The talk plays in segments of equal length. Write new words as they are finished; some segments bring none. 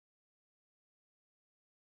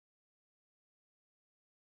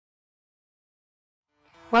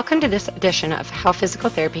Welcome to this edition of How Physical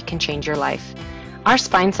Therapy Can Change Your Life. Our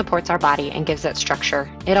spine supports our body and gives it structure.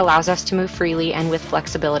 It allows us to move freely and with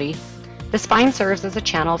flexibility. The spine serves as a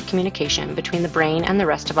channel of communication between the brain and the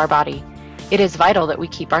rest of our body. It is vital that we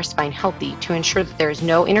keep our spine healthy to ensure that there is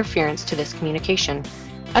no interference to this communication.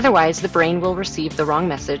 Otherwise, the brain will receive the wrong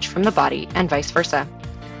message from the body and vice versa.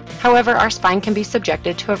 However, our spine can be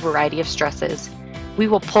subjected to a variety of stresses. We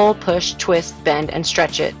will pull, push, twist, bend, and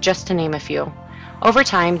stretch it, just to name a few. Over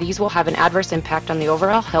time, these will have an adverse impact on the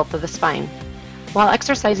overall health of the spine. While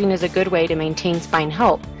exercising is a good way to maintain spine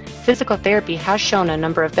health, physical therapy has shown a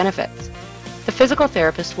number of benefits. The physical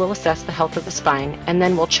therapist will assess the health of the spine and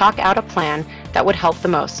then will chalk out a plan that would help the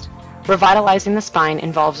most. Revitalizing the spine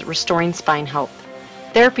involves restoring spine health.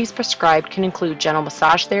 Therapies prescribed can include gentle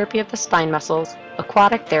massage therapy of the spine muscles,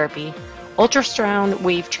 aquatic therapy, ultrasound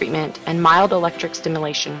wave treatment, and mild electric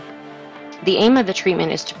stimulation. The aim of the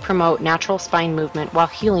treatment is to promote natural spine movement while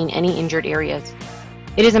healing any injured areas.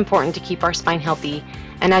 It is important to keep our spine healthy,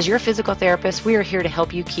 and as your physical therapist, we are here to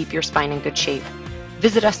help you keep your spine in good shape.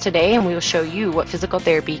 Visit us today and we will show you what physical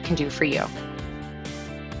therapy can do for you.